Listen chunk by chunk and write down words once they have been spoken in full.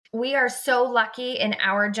We are so lucky in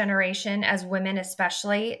our generation as women,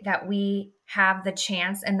 especially, that we have the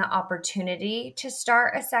chance and the opportunity to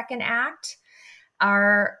start a second act.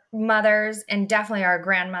 Our mothers and definitely our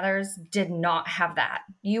grandmothers did not have that.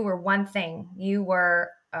 You were one thing. You were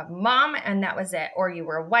a mom and that was it, or you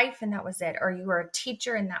were a wife and that was it, or you were a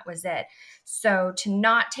teacher and that was it. So to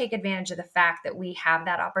not take advantage of the fact that we have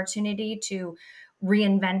that opportunity to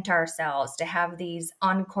reinvent ourselves, to have these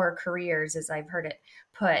encore careers, as I've heard it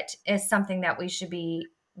put, is something that we should be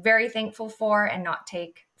very thankful for and not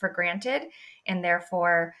take for granted. And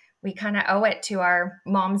therefore, we kind of owe it to our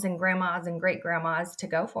moms and grandmas and great grandmas to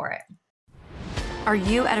go for it. Are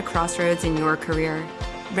you at a crossroads in your career?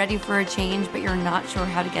 Ready for a change, but you're not sure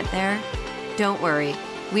how to get there? Don't worry.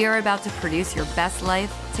 We are about to produce your best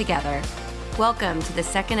life together. Welcome to the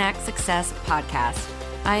Second Act Success podcast.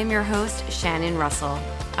 I am your host, Shannon Russell.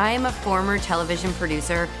 I am a former television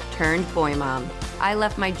producer turned boy mom. I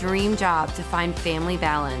left my dream job to find family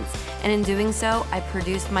balance, and in doing so, I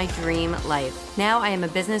produced my dream life. Now I am a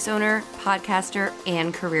business owner, podcaster,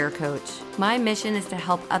 and career coach. My mission is to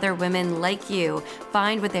help other women like you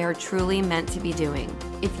find what they are truly meant to be doing.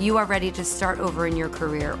 If you are ready to start over in your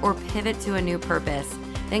career or pivot to a new purpose,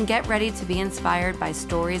 then get ready to be inspired by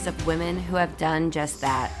stories of women who have done just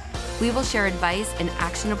that. We will share advice and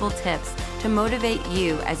actionable tips to motivate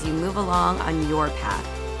you as you move along on your path.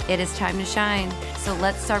 It is time to shine, so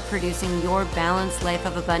let's start producing your balanced life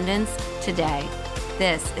of abundance today.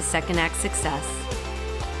 This is Second Act Success.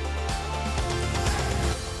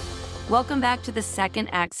 Welcome back to the Second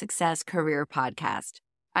Act Success Career Podcast.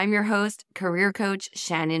 I'm your host, career coach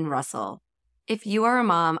Shannon Russell. If you are a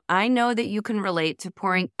mom, I know that you can relate to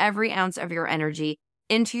pouring every ounce of your energy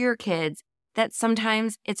into your kids, that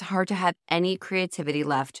sometimes it's hard to have any creativity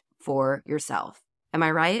left for yourself. Am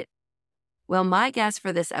I right? Well, my guest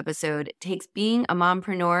for this episode takes being a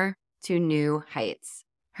mompreneur to new heights.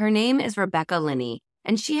 Her name is Linney,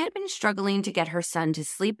 and she had been struggling to get her son to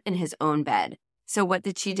sleep in his own bed. So what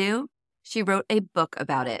did she do? She wrote a book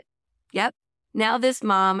about it. Yep. Now this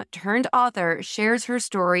mom turned author shares her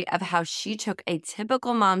story of how she took a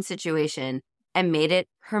typical mom situation and made it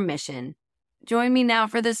her mission. Join me now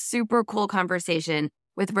for this super cool conversation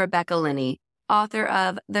with Linney, author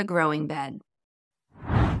of The Growing Bed.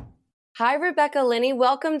 Hi, Linney.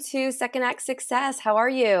 Welcome to Second Act Success. How are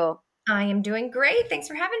you? I am doing great. Thanks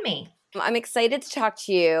for having me. I'm excited to talk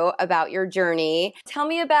to you about your journey. Tell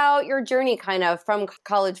me about your journey kind of from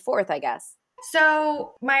college forth, I guess.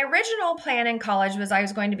 So my original plan in college was I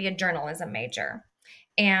was going to be a journalism major.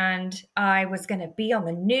 And I was going to be on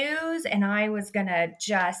the news and I was going to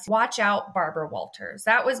just watch out Barbara Walters.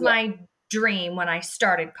 That was my dream when I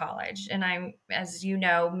started college. And as you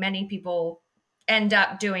know, many people end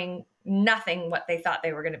up doing nothing what they thought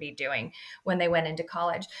they were going to be doing when they went into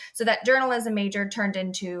college. So that journalism major turned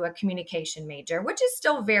into a communication major, which is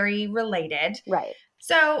still very related. Right.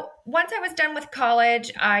 So once I was done with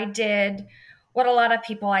college, I did what a lot of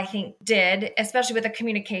people I think did, especially with a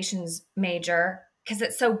communications major, because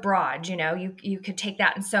it's so broad, you could take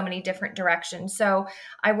that in so many different directions. So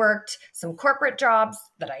I worked some corporate jobs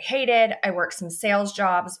that I hated. I worked some sales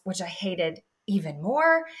jobs, which I hated even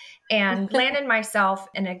more, and landed myself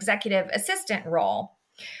an executive assistant role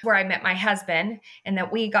where I met my husband and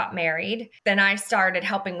that we got married. Then I started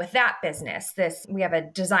helping with that business. We have a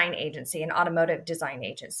design agency, an automotive design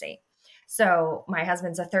agency. So my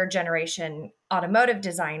husband's a third generation automotive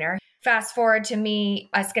designer. Fast forward to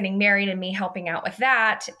us getting married and me helping out with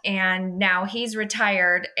that. And now he's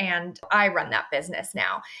retired and I run that business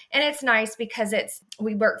now. And it's nice because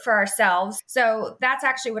we work for ourselves. So that's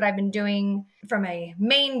actually what I've been doing from a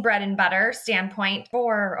main bread and butter standpoint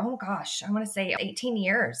for, I want to say 18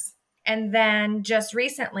 years. And then just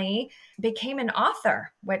recently became an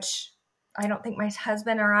author, which I don't think my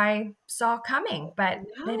husband or I saw coming, but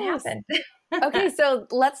it happened. Okay, so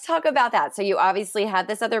let's talk about that. So you obviously had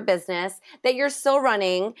this other business that you're still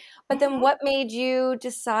running, but then what made you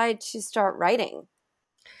decide to start writing?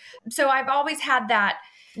 So I've always had that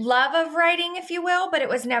love of writing, if you will, but it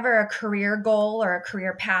was never a career goal or a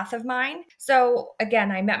career path of mine. So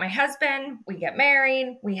again, I met my husband, we get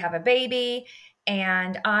married, we have a baby,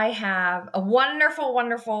 and I have a wonderful,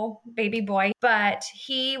 wonderful baby boy, but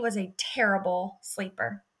he was a terrible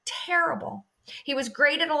sleeper. Terrible. He was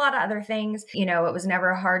great at a lot of other things. It was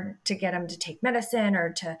never hard to get him to take medicine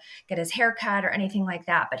or to get his hair cut or anything like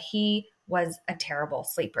that. But he was a terrible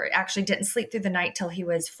sleeper. Actually didn't sleep through the night till he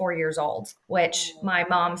was 4 years old, which my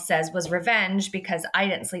mom says was revenge because I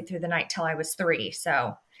didn't sleep through the night till I was 3.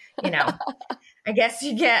 So, I guess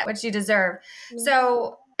you get what you deserve.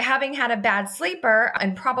 So having had a bad sleeper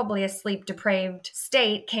and probably a sleep deprived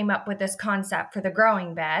state, came up with this concept for the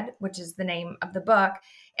growing bed, which is the name of the book.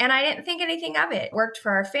 And I didn't think anything of it. It worked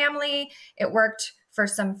for our family. It worked for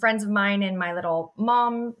some friends of mine in my little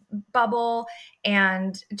mom bubble,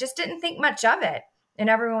 and just didn't think much of it. And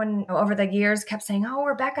everyone over the years kept saying, oh,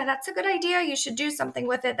 Rebecca, that's a good idea. You should do something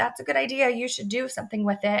with it. That's a good idea. You should do something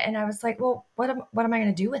with it. And I was like, well, what am I going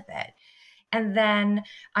to do with it? And then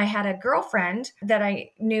I had a girlfriend that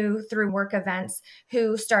I knew through work events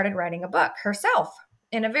who started writing a book herself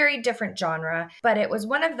in a very different genre. But it was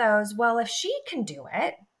one of those, well, if she can do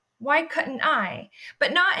it, why couldn't I?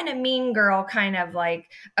 But not in a mean girl kind of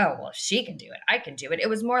like, oh, well, if she can do it, I can do it. It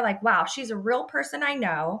was more like, wow, she's a real person I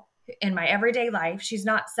know in my everyday life. She's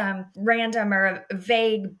not some random or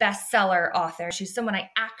vague bestseller author. She's someone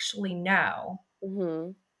I actually know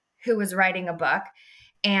who was writing a book.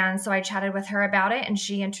 And so I chatted with her about it, and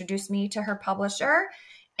she introduced me to her publisher.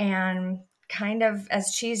 And kind of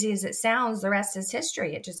as cheesy as it sounds, the rest is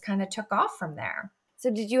history. It just kind of took off from there.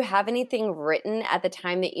 So did you have anything written at the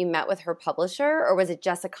time that you met with her publisher, or was it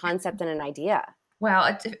just a concept and an idea?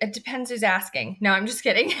 Well, it depends who's asking. No, I'm just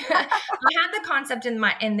kidding. I had the concept in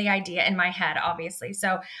the idea in my head, obviously.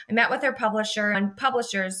 So I met with her publisher, and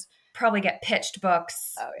publishers probably get pitched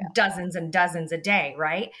books dozens and dozens a day,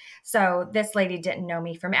 right? So this lady didn't know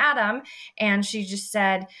me from Adam, and she just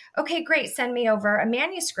said, okay, great, send me over a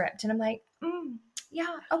manuscript. And I'm like, yeah,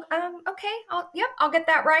 okay, I'll get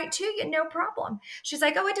that right to you, no problem. She's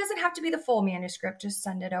like, oh, it doesn't have to be the full manuscript, just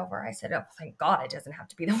send it over. I said, oh, thank God it doesn't have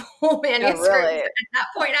to be the full manuscript. Oh, really? At that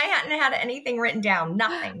point, I hadn't had anything written down,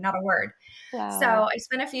 nothing, not a word. Wow. So I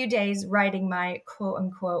spent a few days writing my quote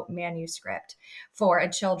unquote manuscript for a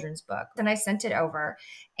children's book. Then I sent it over,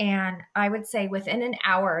 and I would say within an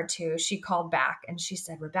hour or two, she called back and she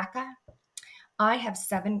said, Rebecca, I have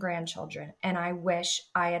 7 grandchildren, and I wish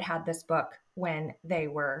I had had this book when they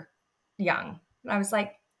were young. And I was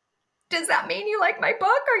like, does that mean you like my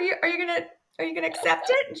book? Are you gonna accept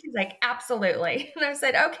it? And she's like, absolutely. And I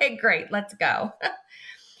said, okay, great, let's go.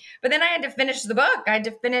 But then I had to finish the book. I had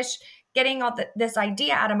to finish getting all this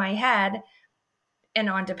idea out of my head and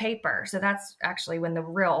onto paper. So that's actually when the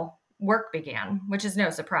real work began, which is no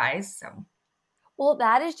surprise. So. Well,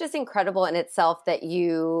 that is just incredible in itself that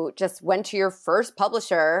you just went to your first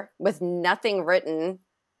publisher with nothing written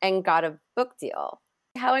and got a book deal.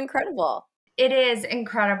 How incredible. It is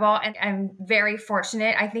incredible, and I'm very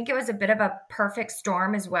fortunate. I think it was a bit of a perfect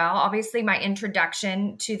storm as well. Obviously, my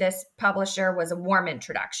introduction to this publisher was a warm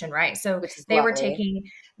introduction, right? So they were taking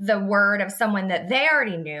the word of someone that they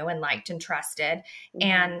already knew and liked and trusted,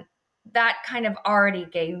 and that kind of already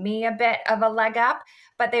gave me a bit of a leg up.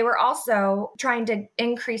 But they were also trying to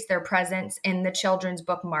increase their presence in the children's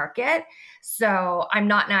book market. So I'm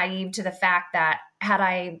not naive to the fact that had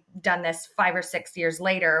I done this 5 or 6 years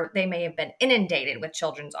later, they may have been inundated with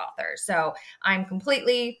children's authors. So I'm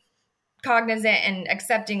completely cognizant and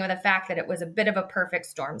accepting of the fact that it was a bit of a perfect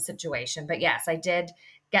storm situation. But yes, I did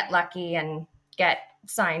get lucky and get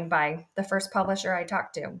signed by the first publisher I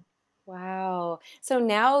talked to. Wow. So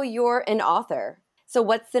now you're an author. So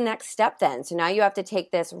what's the next step then? So now you have to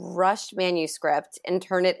take this rushed manuscript and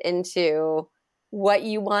turn it into what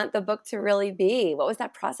you want the book to really be. What was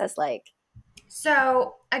that process like?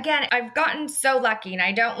 So again, I've gotten so lucky, and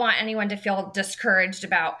I don't want anyone to feel discouraged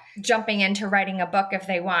about jumping into writing a book if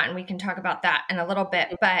they want. And we can talk about that in a little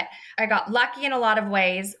bit. But I got lucky in a lot of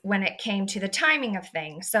ways when it came to the timing of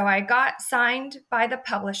things. So I got signed by the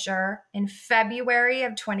publisher in February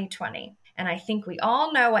of 2020. And I think we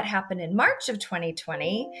all know what happened in March of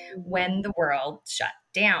 2020 when the world shut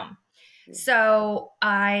down. So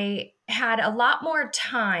I had a lot more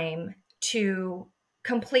time to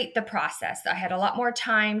complete the process. I had a lot more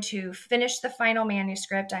time to finish the final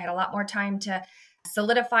manuscript. I had a lot more time to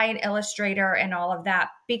solidify an illustrator and all of that,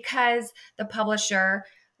 because the publisher,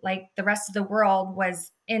 like the rest of the world,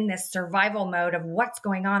 was in this survival mode of what's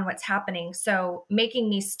going on, what's happening. So making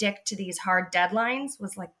me stick to these hard deadlines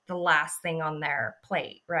was like the last thing on their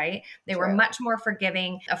plate, right? They were much more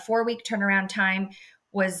forgiving. A 4-week turnaround time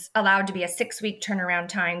was allowed to be a 6-week turnaround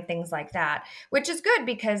time, things like that, which is good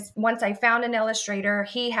because once I found an illustrator,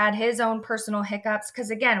 he had his own personal hiccups.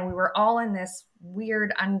 Because again, we were all in this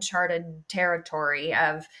weird, uncharted territory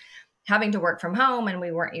of having to work from home, and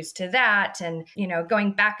we weren't used to that. And,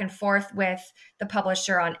 going back and forth with the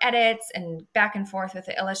publisher on edits and back and forth with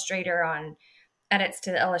the illustrator on edits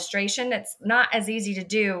to the illustration. It's not as easy to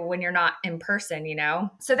do when you're not in person,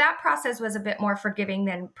 So that process was a bit more forgiving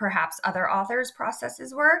than perhaps other authors'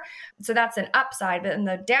 processes were. So that's an upside. But then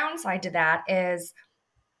the downside to that is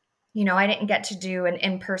I didn't get to do an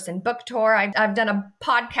in-person book tour. I've done a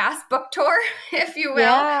podcast book tour, if you will,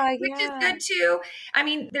 Yeah, which is yeah. good too. I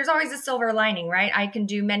mean, there's always a silver lining, right? I can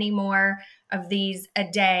do many more of these a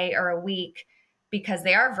day or a week because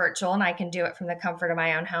they are virtual and I can do it from the comfort of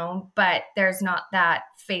my own home. But there's not that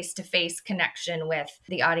face-to-face connection with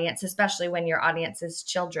the audience, especially when your audience is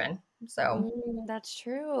children. So, That's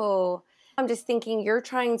true. I'm just thinking you're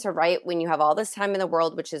trying to write when you have all this time in the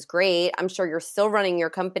world, which is great. I'm sure you're still running your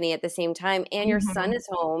company at the same time and your son mhm. is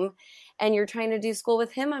home and you're trying to do school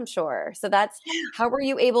with him, I'm sure. So that's how were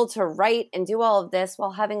you able to write and do all of this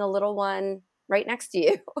while having a little one right next to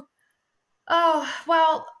you? Oh,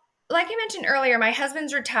 well, like I mentioned earlier, my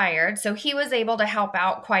husband's retired, so he was able to help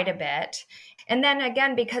out quite a bit. And then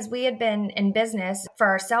again, because we had been in business for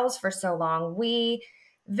ourselves for so long, we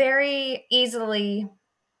very easily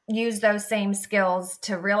use those same skills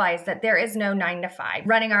to realize that there is no 9 to 5.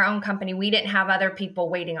 Running our own company, we didn't have other people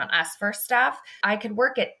waiting on us for stuff. I could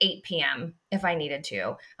work at 8 p.m. if I needed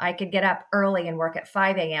to. I could get up early and work at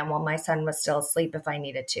 5 a.m. while my son was still asleep if I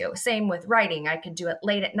needed to. Same with writing. I could do it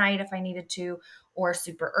late at night if I needed to, or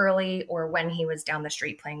super early, or when he was down the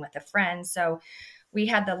street playing with a friend. So we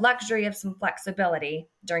had the luxury of some flexibility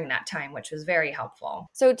during that time, which was very helpful.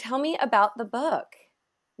 So tell me about the book.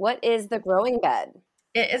 What is The Growing Bed?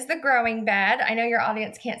 It is The Growing Bed. I know your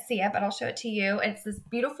audience can't see it, but I'll show it to you. It's this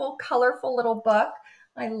beautiful, colorful little book.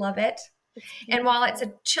 I love it. And while it's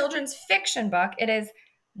a children's fiction book, it is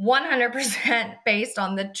 100% based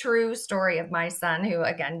on the true story of my son, who,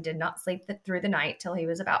 again, did not sleep through the night till he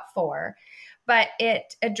was about 4. But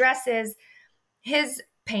it addresses his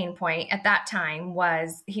pain point at that time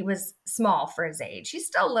was he was small for his age. He's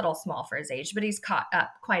still a little small for his age, but he's caught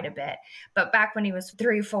up quite a bit. But back when he was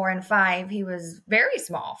 3, 4, and 5, he was very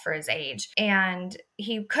small for his age. And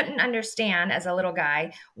he couldn't understand as a little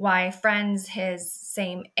guy why friends his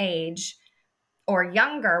same age or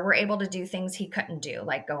younger were able to do things he couldn't do,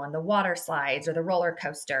 like go on the water slides or the roller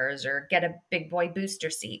coasters or get a big boy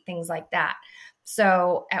booster seat, things like that.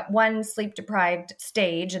 So at one sleep deprived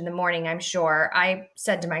stage in the morning, I'm sure, I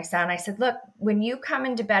said to my son, I said, look, when you come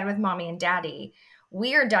into bed with mommy and daddy,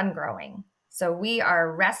 we are done growing. So we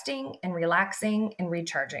are resting and relaxing and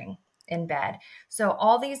recharging in bed. So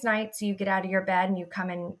all these nights you get out of your bed and you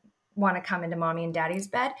want to come into mommy and daddy's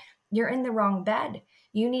bed, you're in the wrong bed.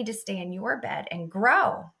 You need to stay in your bed and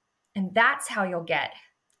grow. And that's how you'll get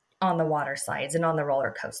on the water slides and on the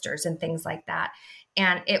roller coasters and things like that.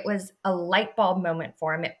 And it was a light bulb moment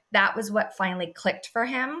for him. That was what finally clicked for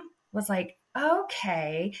him, was like,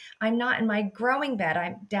 okay, I'm not in my growing bed.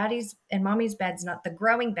 I'm daddy's and mommy's bed's not the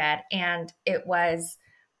growing bed. And it was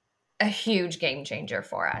a huge game changer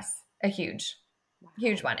for us, a huge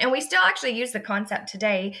one. And we still actually use the concept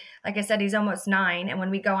today. Like I said, he's almost 9. And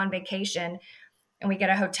when we go on vacation and we get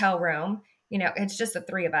a hotel room, it's just the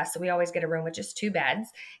 3 of us. So we always get a room with just 2 beds.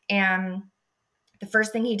 And the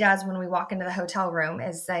first thing he does when we walk into the hotel room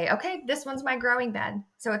is say, okay, this one's my growing bed.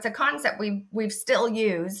 So it's a concept we've still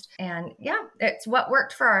used. And yeah, it's what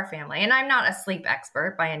worked for our family. And I'm not a sleep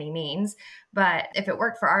expert by any means, but if it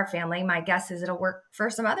worked for our family, my guess is it'll work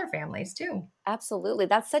for some other families too. Absolutely.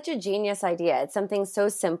 That's such a genius idea. It's something so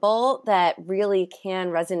simple that really can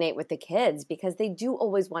resonate with the kids because they do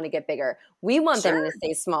always want to get bigger. We want them to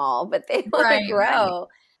stay small, but they want to grow. Right.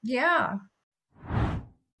 Yeah.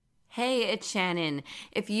 Hey, it's Shannon.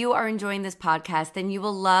 If you are enjoying this podcast, then you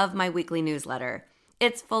will love my weekly newsletter.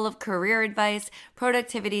 It's full of career advice,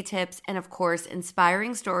 productivity tips, and of course,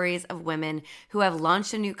 inspiring stories of women who have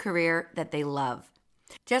launched a new career that they love.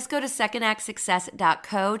 Just go to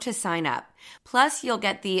secondactsuccess.co to sign up. Plus, you'll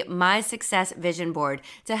get the My Success Vision Board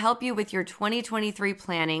to help you with your 2023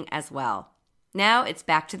 planning as well. Now it's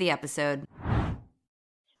back to the episode.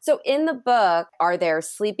 So in the book, are there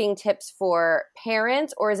sleeping tips for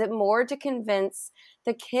parents, or is it more to convince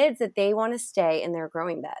the kids that they want to stay in their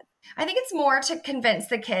growing bed? I think it's more to convince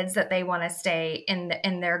the kids that they want to stay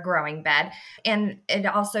in their growing bed. And it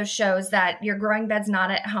also shows that your growing bed's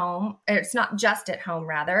not at home. It's not just at home,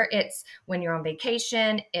 rather. It's when you're on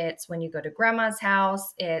vacation. It's when you go to grandma's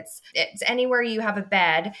house. It's anywhere you have a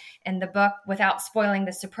bed. And the book, without spoiling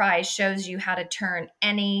the surprise, shows you how to turn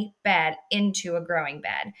any bed into a growing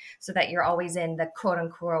bed so that you're always in the quote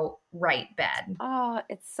unquote right bed. Oh,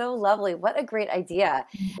 it's so lovely. What a great idea.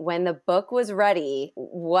 When the book was ready,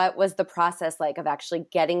 what was the process like of actually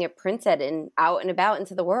getting it printed and out and about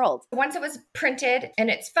into the world? Once it was printed, and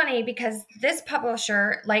it's funny because this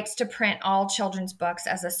publisher likes to print all children's books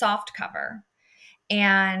as a soft cover.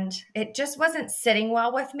 and it just wasn't sitting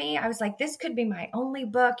well with me. I was like, this could be my only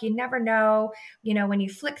book. You never know. When you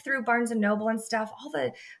flick through Barnes and Noble and stuff, all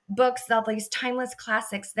the books, all these timeless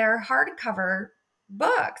classics, they're hardcover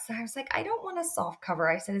books. I was like, I don't want a soft cover.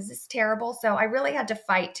 I said, is this terrible? So I really had to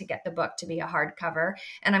fight to get the book to be a hardcover.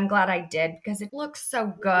 And I'm glad I did, because it looks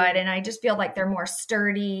so good. And I just feel like they're more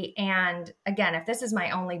sturdy. And again, if this is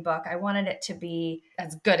my only book, I wanted it to be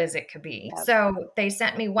as good as it could be. Yep. So they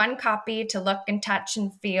sent me one copy to look and touch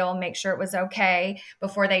and feel, make sure it was okay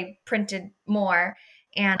before they printed more.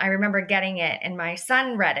 And I remember getting it, and my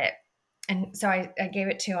son read it. And so I gave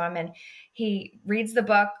it to him, and he reads the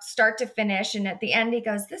book start to finish. And at the end, he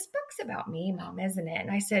goes, this book's about me, Mom, isn't it? And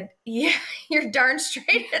I said, yeah, you're darn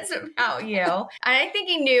straight it's about you. And I think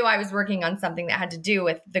he knew I was working on something that had to do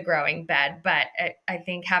with the growing bed, but I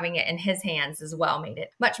think having it in his hands as well made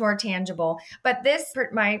it much more tangible. But this,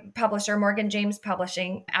 my publisher, Morgan James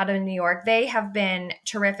Publishing out of New York, they have been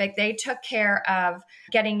terrific. They took care of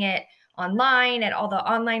getting it online at all the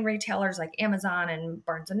online retailers like Amazon and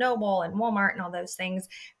Barnes and Noble and Walmart and all those things.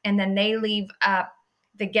 And then they leave up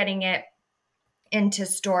the getting it into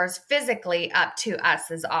stores physically up to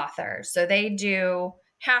us as authors. So they do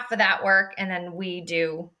half of that work, and then we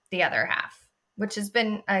do the other half, which has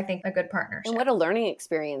been, I think, a good partnership. And what a learning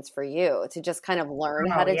experience for you to just kind of learn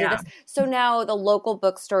how to do this. So now the local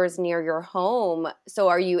bookstores near your home, so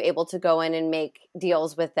are you able to go in and make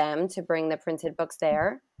deals with them to bring the printed books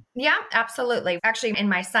there? Yeah, absolutely. Actually, in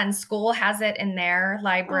my son's school has it in their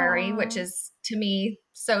library, which is to me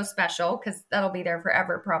so special, because that'll be there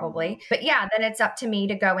forever probably. But yeah, then it's up to me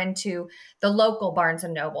to go into the local Barnes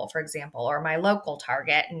and Noble, for example, or my local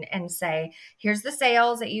Target and say, here's the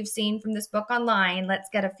sales that you've seen from this book online. Let's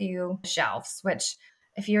get a few shelves, which,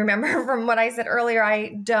 if you remember from what I said earlier, I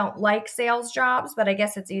don't like sales jobs, but I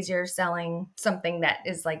guess it's easier selling something that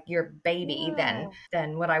is like your baby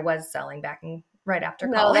than what I was selling back in right after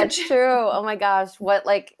college. No, that's true. Oh my gosh. What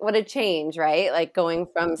a change, right? Like going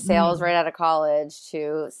from sales right out of college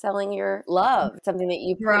to selling your love, something that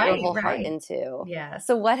you put your whole heart into. Yeah.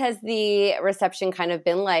 So what has the reception kind of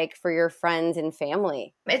been like for your friends and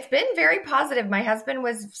family? It's been very positive. My husband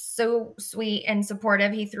was so sweet and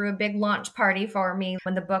supportive. He threw a big launch party for me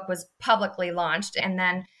when the book was publicly launched. And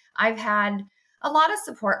then I've had a lot of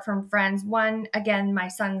support from friends. One, again, my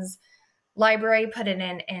son's library put it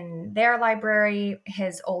in their library.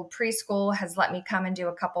 His old preschool has let me come and do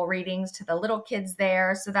a couple readings to the little kids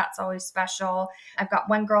there. So that's always special. I've got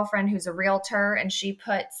one girlfriend who's a realtor, and she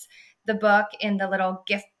puts the book in the little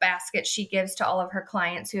gift basket she gives to all of her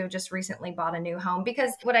clients who have just recently bought a new home.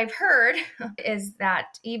 Because what I've heard is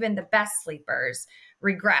that even the best sleepers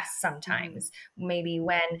regress sometimes, maybe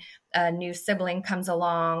when a new sibling comes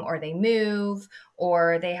along, or they move,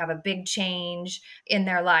 or they have a big change in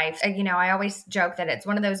their life. I always joke that it's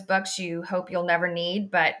one of those books you hope you'll never need,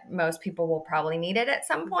 but most people will probably need it at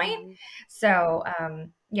some point. So,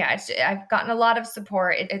 I've gotten a lot of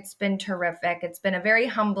support. It's been terrific. It's been a very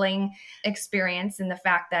humbling experience in the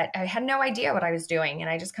fact that I had no idea what I was doing, and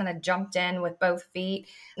I just kind of jumped in with both feet.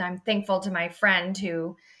 And I'm thankful to my friend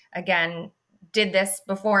who, again, did this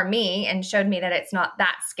before me and showed me that it's not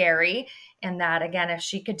that scary, and that, again, if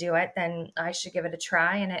she could do it, then I should give it a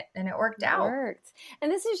try. And it worked out. And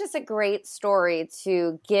this is just a great story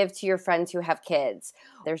to give to your friends who have kids.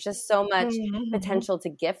 There's just so much potential to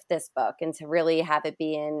gift this book and to really have it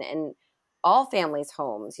be in all families'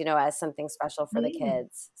 homes, as something special for the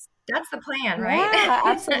kids. That's the plan, right? Yeah,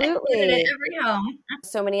 absolutely. In every home.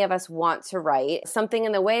 So many of us want to write something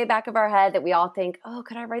in the way back of our head that we all think, oh,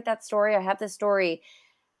 could I write that story? I have this story.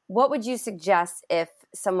 What would you suggest if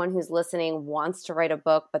someone who's listening wants to write a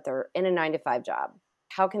book, but they're in a 9-to-5 job?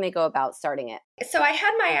 How can they go about starting it? So I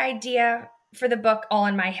had my idea for the book all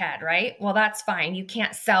in my head, right? Well, that's fine. You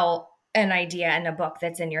can't sell an idea in a book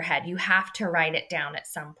that's in your head. You have to write it down at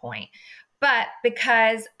some point. But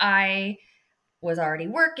because I was already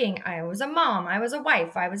working, I was a mom, I was a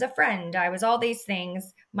wife, I was a friend, I was all these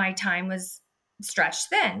things, my time was stretched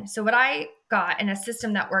thin. So what I got in a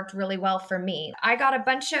system that worked really well for me, I got a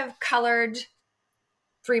bunch of colored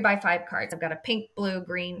 3x5 cards. I've got a pink, blue,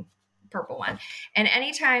 green, purple one. And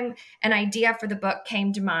anytime an idea for the book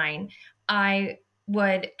came to mind, I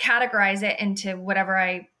would categorize it into whatever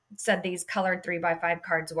I said these colored 3x5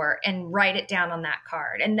 cards were and write it down on that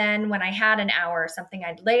card. And then when I had an hour or something,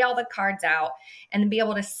 I'd lay all the cards out and be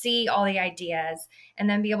able to see all the ideas and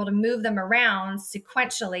then be able to move them around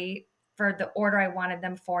sequentially for the order I wanted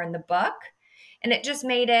them for in the book. And it just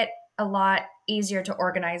made it a lot easier to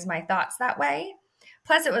organize my thoughts that way.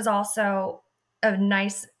 Plus, it was also a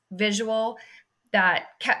nice visual that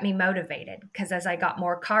kept me motivated, because as I got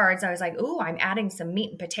more cards, I was like, ooh, I'm adding some meat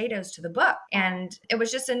and potatoes to the book. And it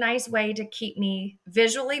was just a nice way to keep me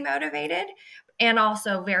visually motivated and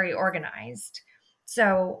also very organized.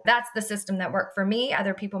 So that's the system that worked for me.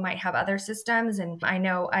 Other people might have other systems. And I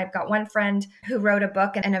know I've got one friend who wrote a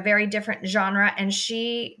book in a very different genre, and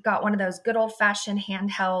she got one of those good old fashioned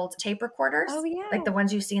handheld tape recorders. Oh, yeah. Like the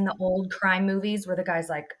ones you see in the old crime movies where the guy's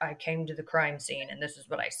like, I came to the crime scene and this is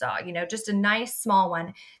what I saw, just a nice small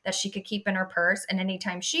one that she could keep in her purse. And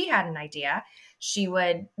anytime she had an idea, she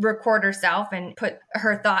would record herself and put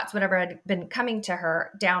her thoughts, whatever had been coming to her,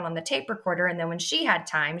 down on the tape recorder. And then when she had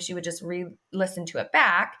time, she would just listen to it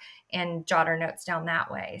back and jot her notes down that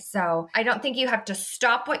way. So I don't think you have to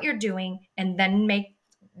stop what you're doing and then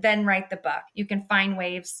write the book. You can find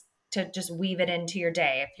ways to just weave it into your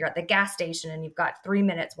day. If you're at the gas station and you've got 3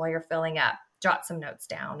 minutes while you're filling up, jot some notes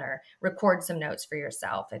down or record some notes for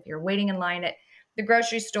yourself. If you're waiting in line at the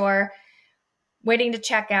grocery store, waiting to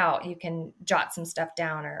check out, you can jot some stuff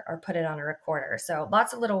down or put it on a recorder. So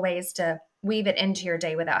lots of little ways to weave it into your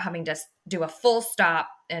day without having to do a full stop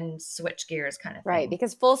and switch gears kind of thing. Right,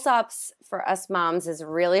 because full stops for us moms is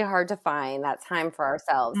really hard to find, that time for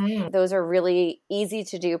ourselves. Those are really easy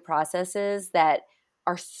to do processes that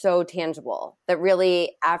are so tangible, that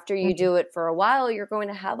really after you do it for a while, you're going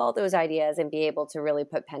to have all those ideas and be able to really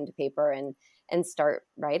put pen to paper and start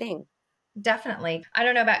writing. Definitely. I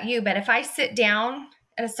don't know about you, but if I sit down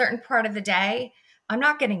at a certain part of the day, I'm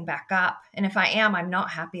not getting back up. And if I am, I'm not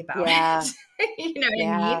happy about it. You know what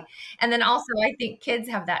I mean? And then also, I think kids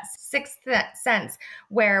have that sixth sense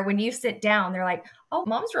where when you sit down, they're like, oh,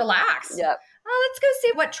 mom's relaxed. Yep. Oh, let's go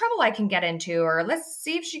see what trouble I can get into, or let's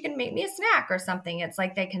see if she can make me a snack or something. It's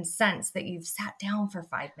like they can sense that you've sat down for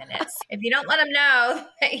 5 minutes. If you don't let them know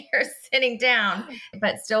that you're sitting down,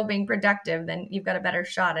 but still being productive, then you've got a better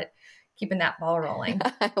shot at keeping that ball rolling.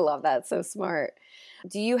 I love that. So smart.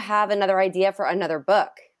 Do you have another idea for another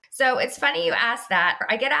book? So it's funny you asked that.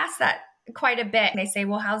 I get asked that quite a bit. They say,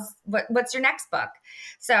 well, what's your next book?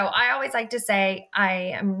 So I always like to say,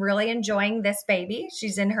 I am really enjoying this baby.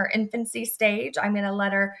 She's in her infancy stage. I'm going to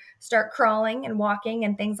let her start crawling and walking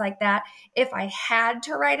and things like that. If I had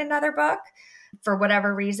to write another book, for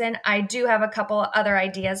whatever reason, I do have a couple other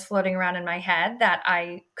ideas floating around in my head that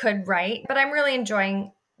I could write, but I'm really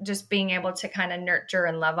enjoying just being able to kind of nurture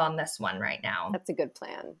and love on this one right now. That's a good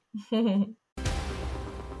plan.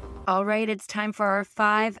 All right, it's time for our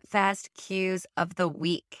 5 fast cues of the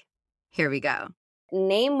week. Here we go.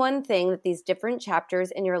 Name one thing that these different chapters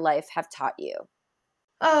in your life have taught you.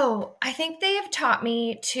 Oh, I think they have taught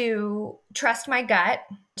me to trust my gut,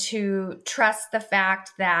 to trust the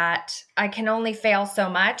fact that I can only fail so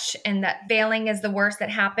much and that failing is the worst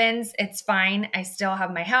that happens. It's fine. I still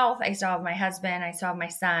have my health. I still have my husband. I still have my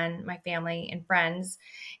son, my family and friends.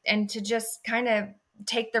 And to just kind of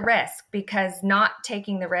take the risk, because not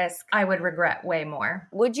taking the risk, I would regret way more.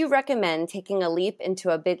 Would you recommend taking a leap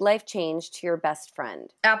into a big life change to your best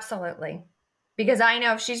friend? Absolutely. Because I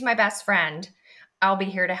know if she's my best friend, I'll be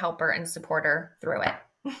here to help her and support her through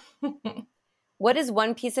it. What is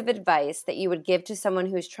one piece of advice that you would give to someone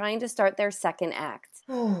who's trying to start their second act?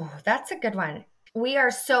 Oh, that's a good one. We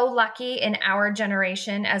are so lucky in our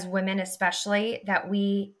generation, as women especially, that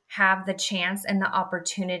we have the chance and the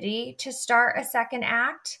opportunity to start a second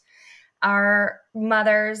act. Our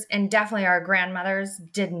mothers and definitely our grandmothers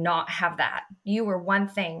did not have that. You were one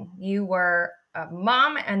thing. You were a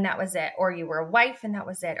mom and that was it, or you were a wife and that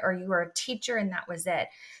was it, or you were a teacher and that was it.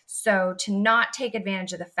 So to not take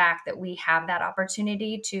advantage of the fact that we have that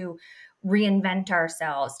opportunity to reinvent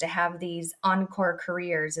ourselves, to have these encore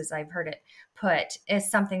careers, as I've heard it put, is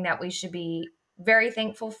something that we should be very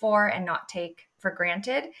thankful for and not take for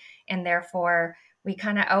granted. And therefore, we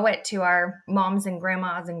kind of owe it to our moms and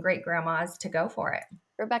grandmas and great grandmas to go for it.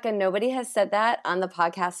 Rebecca, nobody has said that on the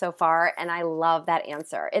podcast so far, and I love that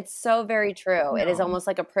answer. It's so very true. No. It is almost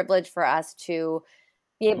like a privilege for us to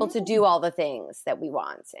be able to do all the things that we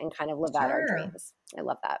want and kind of live out our dreams. I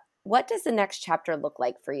love that. What does the next chapter look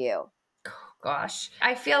like for you? Gosh,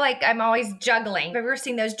 I feel like I'm always juggling. Have you ever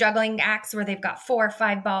seen those juggling acts where they've got 4 or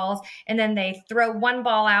 5 balls and then they throw one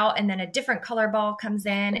ball out and then a different color ball comes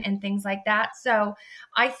in and things like that? So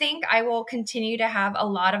I think I will continue to have a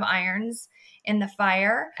lot of irons in the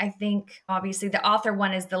fire. I think obviously the author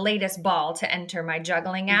one is the latest ball to enter my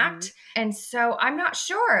juggling act. And so I'm not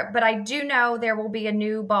sure, but I do know there will be a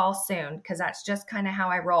new ball soon because that's just kind of how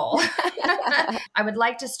I roll. I would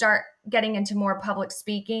like to start getting into more public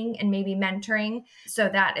speaking and maybe mentoring. So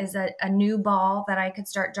that is a new ball that I could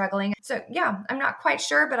start juggling. So yeah, I'm not quite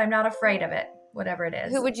sure, but I'm not afraid of it. whatever it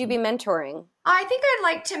is. Who would you be mentoring? I think I'd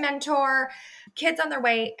like to mentor kids on their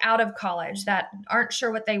way out of college that aren't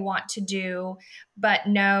sure what they want to do, but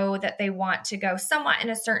know that they want to go somewhat in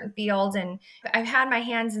a certain field. And I've had my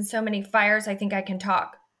hands in so many fires. I think I can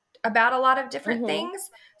talk about a lot of different things.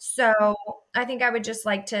 So I think I would just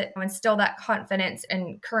like to instill that confidence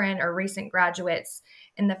in current or recent graduates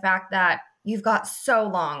in the fact that you've got so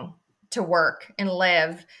long to work and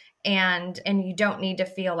live, and you don't need to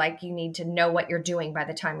feel like you need to know what you're doing by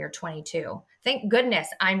the time you're 22. Thank goodness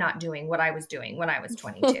I'm not doing what I was doing when I was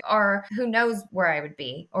 22, or who knows where I would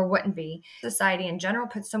be or wouldn't be. Society in general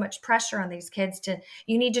puts so much pressure on these kids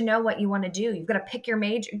you need to know what you want to do. You've got to pick your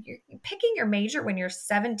major. You're picking your major when you're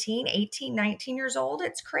 17, 18, 19 years old.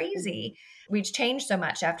 It's crazy. We've changed so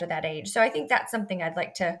much after that age. So I think that's something I'd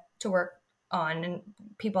like to work on, and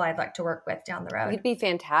people I'd like to work with down the road. You'd be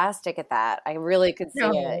fantastic at that. I really could see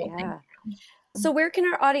it. Yeah. So where can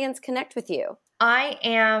our audience connect with you? I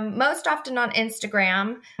am most often on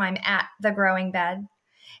Instagram. I'm at The Growing Bed.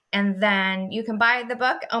 And then you can buy the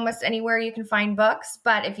book almost anywhere you can find books.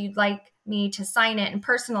 But if you'd like me to sign it and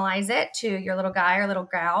personalize it to your little guy or little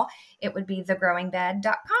gal, it would be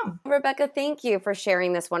thegrowingbed.com. Rebecca, thank you for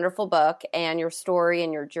sharing this wonderful book and your story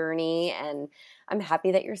and your journey. And I'm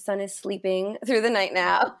happy that your son is sleeping through the night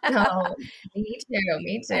now. Oh, me too.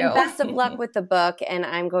 And best of luck with the book. And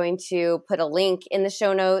I'm going to put a link in the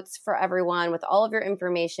show notes for everyone with all of your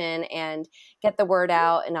information, and get the word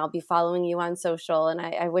out. And I'll be following you on social. And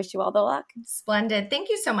I wish you all the luck. Splendid. Thank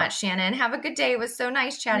you so much, Shannon. Have a good day. It was so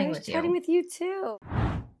nice chatting with you. Chatting with you too.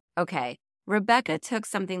 Okay. Rebecca took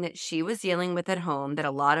something that she was dealing with at home that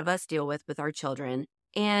a lot of us deal with our children,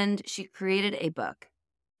 and she created a book.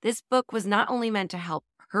 This book was not only meant to help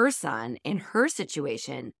her son in her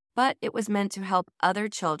situation, but it was meant to help other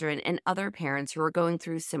children and other parents who are going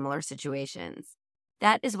through similar situations.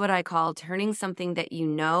 That is what I call turning something that you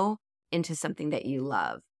know into something that you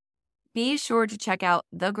love. Be sure to check out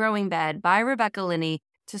The Growing Bed by Rebecca Linney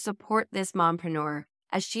to support this mompreneur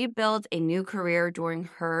as she builds a new career during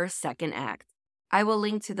her second act. I will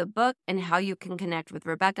link to the book and how you can connect with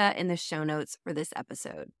Rebecca in the show notes for this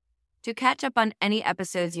episode. To catch up on any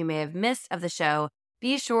episodes you may have missed of the show,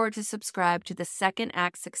 be sure to subscribe to the Second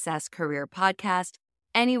Act Success Career Podcast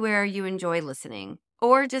anywhere you enjoy listening,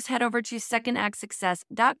 or just head over to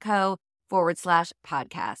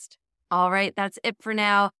secondactsuccess.co/podcast. All right, that's it for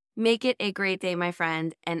now. Make it a great day, my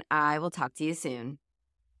friend, and I will talk to you soon.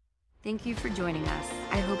 Thank you for joining us.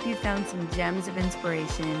 I hope you found some gems of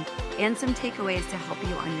inspiration and some takeaways to help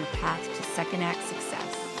you on your path to Second Act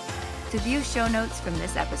Success. To view show notes from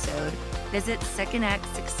this episode, visit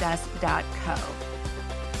secondactsuccess.co.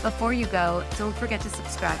 Before you go, don't forget to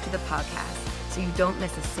subscribe to the podcast so you don't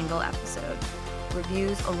miss a single episode.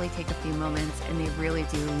 Reviews only take a few moments, and they really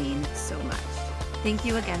do mean so much. Thank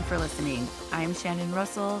you again for listening. I'm Shannon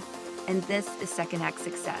Russell, and this is Second Act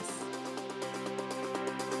Success.